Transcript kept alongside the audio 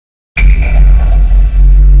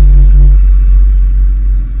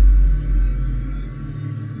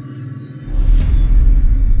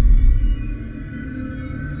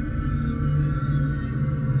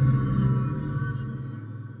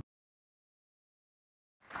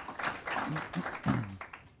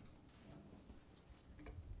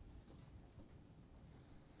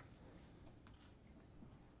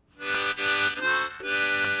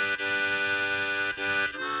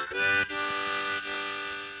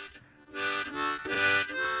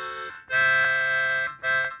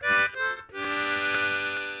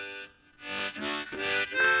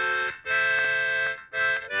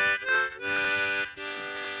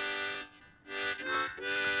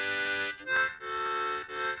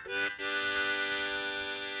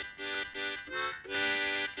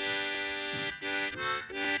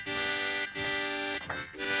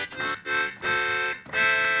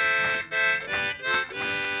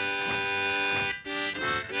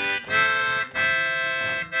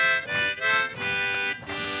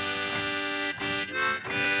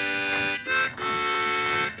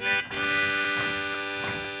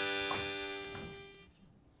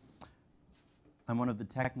I'm one of the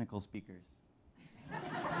technical speakers.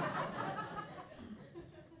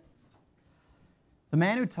 The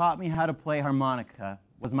man who taught me how to play harmonica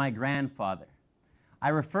was my grandfather. I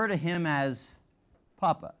refer to him as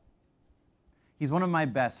Papa. He's one of my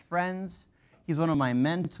best friends. He's one of my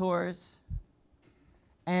mentors.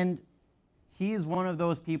 And he is one of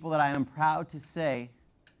those people that I am proud to say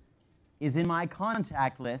is in my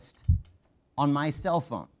contact list on my cell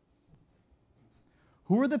phone.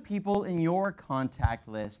 Who are the people in your contact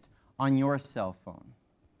list on your cell phone?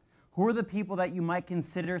 Who are the people that you might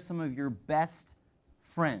consider some of your best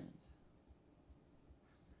friends?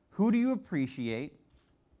 Who do you appreciate?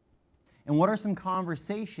 And what are some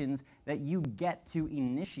conversations that you get to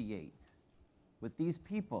initiate with these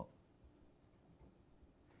people?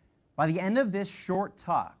 By the end of this short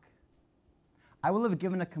talk, I will have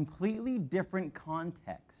given a completely different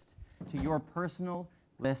context to your personal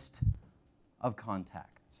list of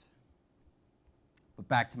contacts. But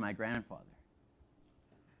back to my grandfather.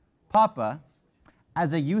 Papa,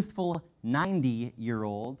 as a youthful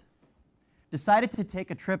 90-year-old, decided to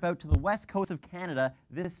take a trip out to the west coast of Canada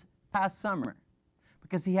this past summer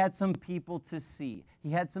because he had some people to see.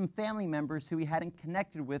 He had some family members who he hadn't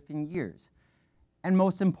connected with in years. And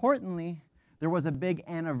most importantly, there was a big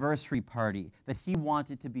anniversary party that he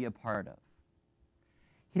wanted to be a part of.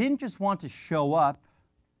 He didn't just want to show up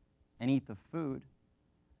and eat the food.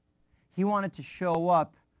 He wanted to show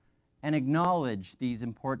up and acknowledge these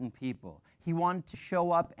important people. He wanted to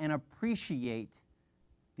show up and appreciate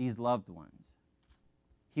these loved ones.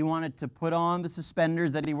 He wanted to put on the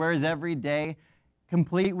suspenders that he wears every day,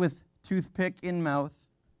 complete with toothpick in mouth,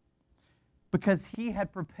 because he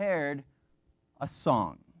had prepared a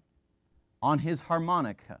song on his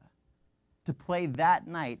harmonica to play that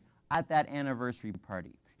night at that anniversary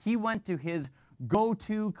party. He went to his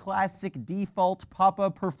go-to classic default Papa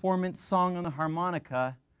performance song on the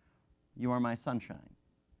harmonica, "You Are My Sunshine."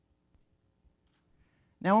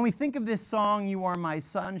 Now, when we think of this song, "You Are My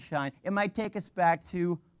Sunshine," it might take us back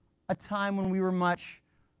to a time when we were much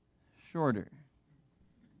shorter.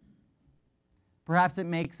 Perhaps it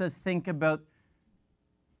makes us think about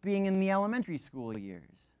being in the elementary school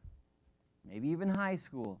years, maybe even high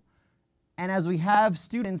school. And as we have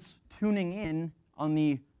students tuning in on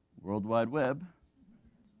the World Wide Web,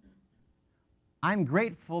 I'm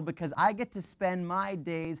grateful because I get to spend my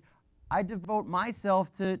days, I devote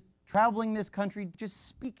myself to traveling this country, just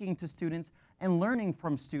speaking to students and learning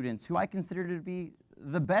from students who I consider to be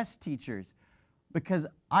the best teachers, because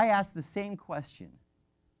I ask the same question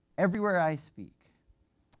everywhere I speak.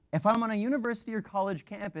 If I'm on a university or college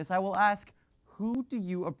campus, I will ask, who do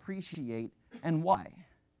you appreciate and why?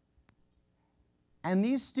 And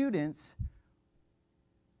these students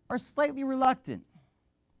are slightly reluctant,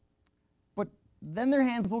 but then their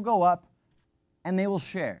hands will go up and they will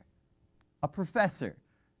share. A professor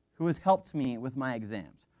who has helped me with my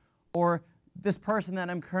exams, or this person that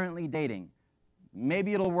I'm currently dating.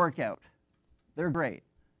 Maybe it'll work out. They're great.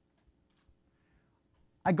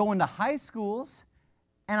 I go into high schools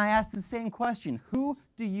and I ask the same question. Who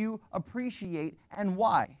do you appreciate and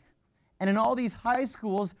why? And in all these high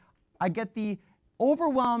schools, I get the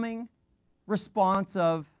overwhelming response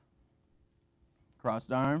of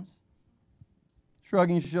crossed arms,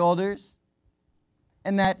 shrugging shoulders,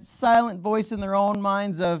 and that silent voice in their own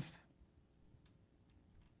minds of,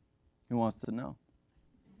 who wants to know?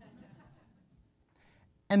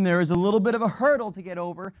 And there is a little bit of a hurdle to get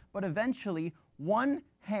over, but eventually one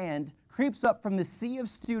hand creeps up from the sea of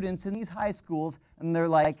students in these high schools, and they're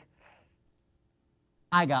like,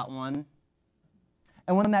 I got one.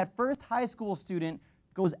 And when that first high school student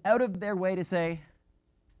goes out of their way to say,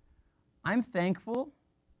 I'm thankful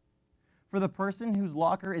for the person whose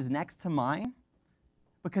locker is next to mine,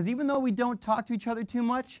 because even though we don't talk to each other too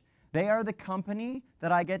much, They are the company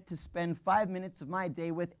that I get to spend 5 minutes of my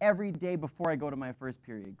day with every day before I go to my first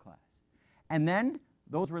period class. And then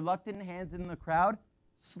those reluctant hands in the crowd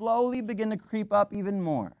slowly begin to creep up even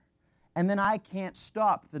more. And then I can't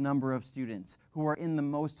stop the number of students who are in the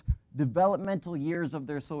most developmental years of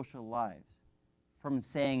their social lives from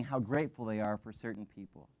saying how grateful they are for certain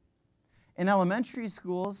people. In elementary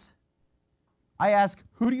schools, I ask,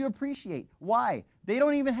 who do you appreciate? Why? They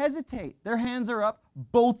don't even hesitate. Their hands are up,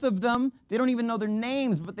 both of them. They don't even know their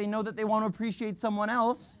names, but they know that they want to appreciate someone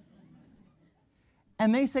else.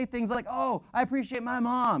 And they say things like, oh, I appreciate my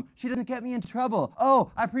mom. She doesn't get me in trouble.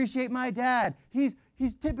 Oh, I appreciate my dad. He's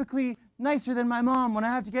typically nicer than my mom when I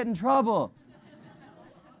have to get in trouble.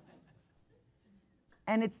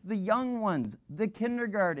 And it's the young ones, the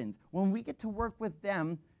kindergartens. When we get to work with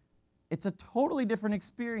them, it's a totally different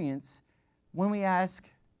experience when we ask,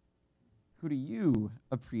 who do you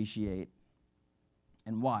appreciate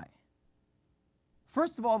and why?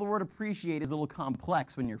 First of all, the word appreciate is a little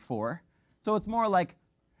complex when you're 4. So it's more like,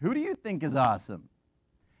 who do you think is awesome?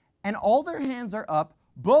 And all their hands are up,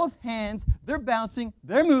 both hands, they're bouncing,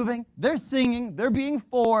 they're moving, they're singing, they're being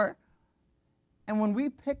 4. And when we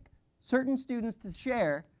pick certain students to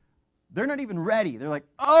share, they're not even ready. They're like,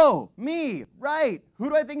 oh, me, right. Who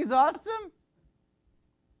do I think is awesome?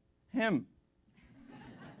 Him.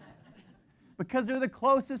 Because they're the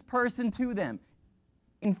closest person to them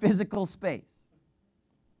in physical space.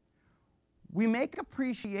 We make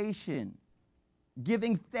appreciation,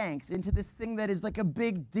 giving thanks, into this thing that is like a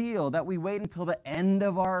big deal that we wait until the end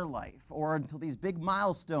of our life or until these big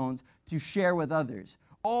milestones to share with others.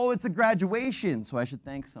 Oh, it's a graduation, so I should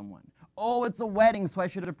thank someone. Oh, it's a wedding, so I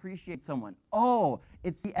should appreciate someone. Oh,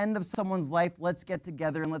 it's the end of someone's life. Let's get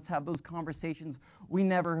together and let's have those conversations we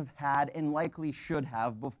never have had and likely should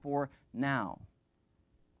have before now.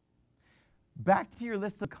 Back to your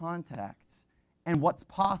list of contacts and what's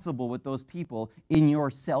possible with those people in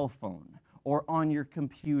your cell phone or on your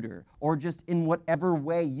computer or just in whatever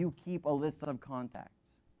way you keep a list of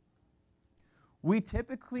contacts. We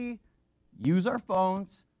typically use our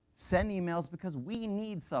phones, send emails because we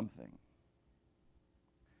need something.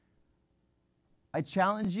 I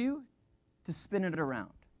challenge you to spin it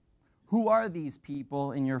around. Who are these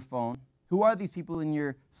people in your phone? Who are these people in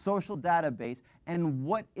your social database? And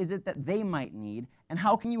what is it that they might need? And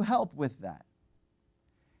how can you help with that?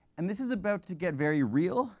 And this is about to get very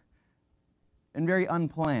real and very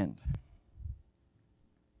unplanned.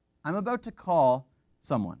 I'm about to call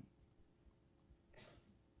someone.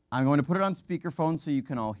 I'm going to put it on speakerphone so you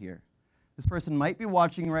can all hear. This person might be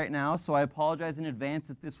watching right now, so I apologize in advance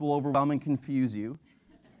if this will overwhelm and confuse you.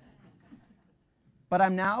 But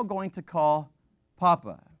I'm now going to call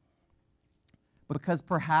Papa, because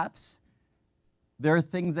perhaps there are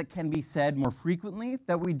things that can be said more frequently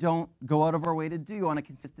that we don't go out of our way to do on a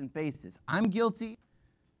consistent basis. I'm guilty.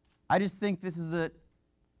 I just think this is a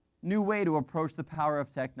new way to approach the power of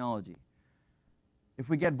technology. If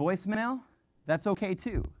we get voicemail, that's okay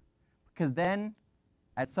too, because then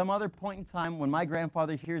at some other point in time, when my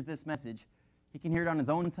grandfather hears this message, he can hear it on his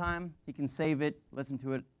own time, he can save it, listen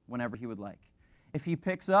to it whenever he would like. If he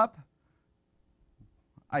picks up,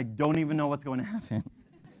 I don't even know what's going to happen.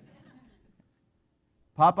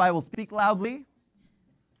 Popeye will speak loudly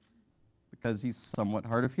because he's somewhat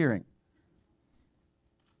hard of hearing.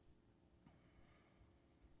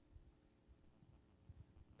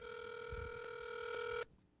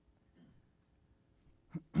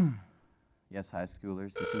 Yes, high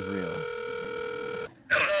schoolers, this is real.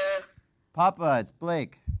 Hello? Papa, it's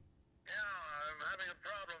Blake. Yeah, I'm having a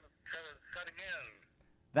problem cutting in.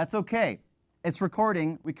 That's okay. It's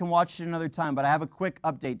recording. We can watch it another time, but I have a quick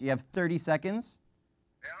update. Do you have 30 seconds?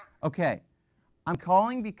 Yeah? Okay. I'm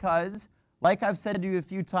calling because, like I've said to you a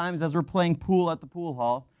few times as we're playing pool at the pool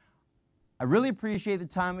hall, I really appreciate the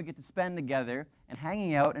time we get to spend together and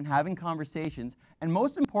hanging out and having conversations. And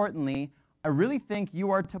most importantly, I really think you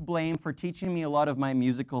are to blame for teaching me a lot of my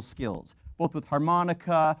musical skills, both with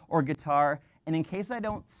harmonica or guitar. And in case I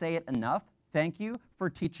don't say it enough, thank you for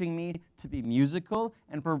teaching me to be musical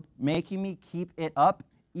and for making me keep it up,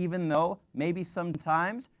 even though maybe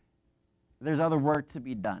sometimes there's other work to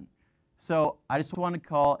be done. So I just want to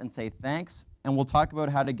call and say thanks, and we'll talk about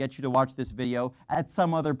how to get you to watch this video at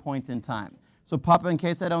some other point in time. So Papa, in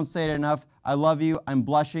case I don't say it enough, I love you. I'm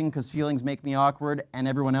blushing because feelings make me awkward, and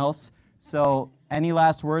everyone else. So any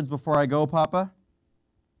last words before I go, Papa?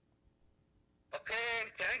 Okay,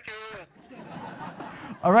 thank you.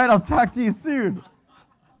 All right, I'll talk to you soon.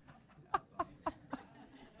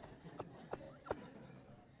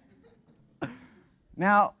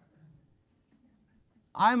 Now,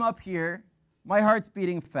 I'm up here My heart's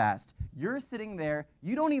beating fast. You're sitting there.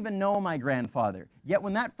 You don't even know my grandfather. Yet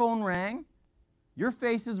when that phone rang, your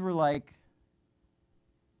faces were like...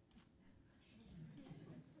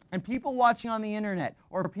 And people watching on the internet,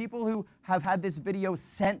 or people who have had this video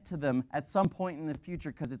sent to them at some point in the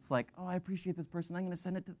future because it's like, oh, I appreciate this person, I'm going to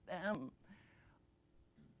send it to them.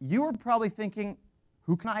 You were probably thinking,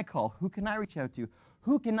 who can I call? Who can I reach out to?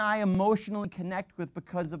 Who can I emotionally connect with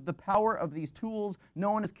because of the power of these tools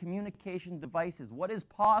known as communication devices? What is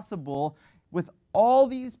possible with all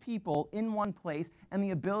these people in one place and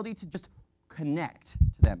the ability to just connect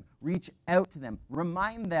to them, reach out to them,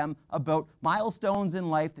 remind them about milestones in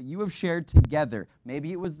life that you have shared together.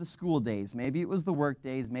 Maybe it was the school days, maybe it was the work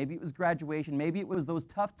days, maybe it was graduation, maybe it was those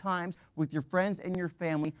tough times with your friends and your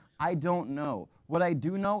family. I don't know. What I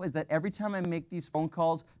do know is that every time I make these phone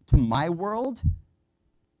calls to my world,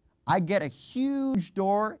 I get a huge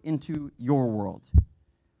door into your world.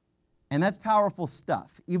 And that's powerful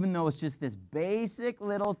stuff, even though it's just this basic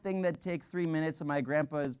little thing that takes 3 minutes and my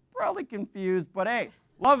grandpa is probably confused, but hey,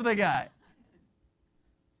 love the guy.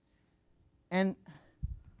 And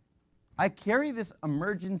I carry this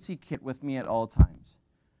emergency kit with me at all times.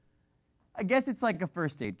 I guess it's like a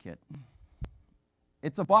first aid kit.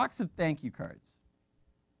 It's a box of thank you cards.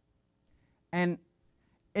 And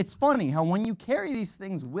it's funny how when you carry these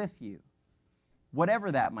things with you,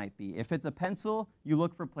 whatever that might be. If it's a pencil, you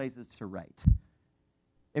look for places to write.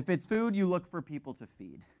 If it's food, you look for people to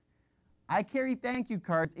feed. I carry thank you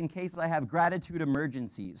cards in case I have gratitude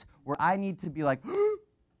emergencies where I need to be like,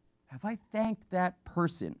 have I thanked that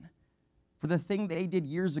person for the thing they did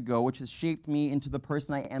years ago which has shaped me into the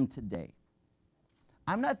person I am today?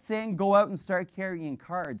 I'm not saying go out and start carrying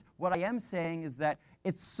cards. What I am saying is that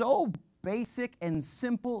it's so basic and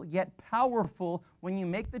simple yet powerful when you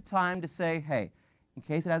make the time to say, hey, in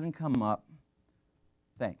case it hasn't come up,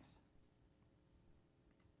 thanks.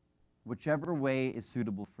 Whichever way is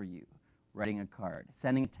suitable for you. Writing a card,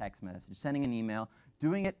 sending a text message, sending an email,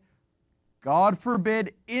 doing it, God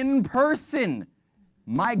forbid, in person.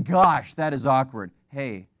 My gosh, that is awkward.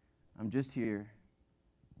 Hey, I'm just here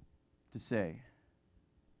to say,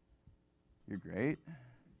 you're great.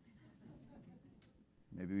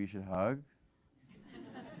 Maybe we should hug.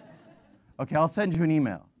 Okay, I'll send you an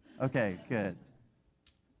email. Okay, good.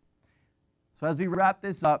 So as we wrap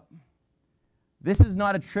this up, this is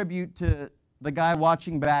not a tribute to the guy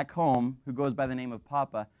watching back home who goes by the name of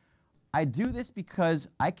Papa. I do this because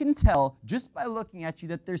I can tell just by looking at you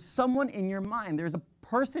that there's someone in your mind. There's a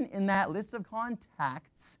person in that list of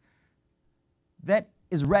contacts that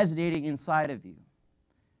is resonating inside of you.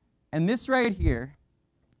 And this right here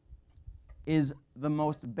is the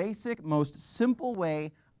most basic, most simple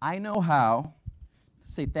way I know how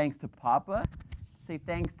to say thanks to Papa, say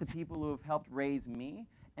thanks to people who have helped raise me,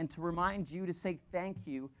 and to remind you to say thank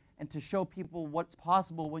you and to show people what's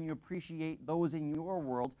possible when you appreciate those in your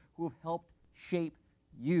world who have helped shape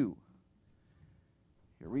you.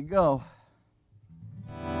 Here we go.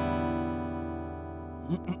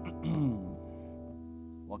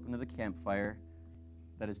 Welcome to the campfire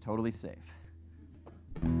that is totally safe.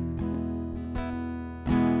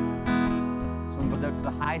 This one goes out to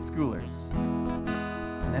the high schoolers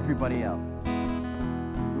and everybody else.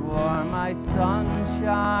 You are my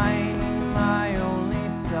sunshine, my only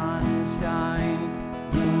sunshine.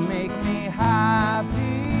 You make me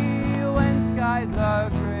happy when skies are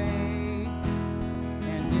gray.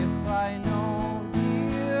 And if I know,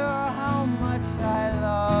 dear, how much I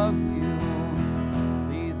love you,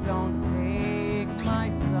 please don't take my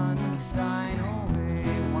sunshine away.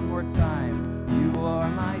 One more time. You are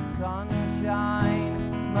my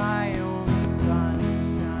sunshine, my only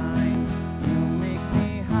sunshine. You make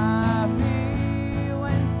me happy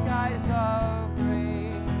when skies are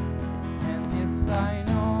gray. And yes, I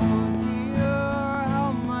know, dear,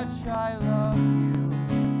 how much I love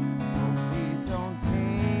you. So please don't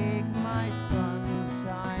take my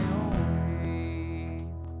sunshine away.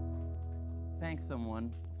 Thank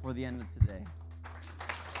someone before the end of today.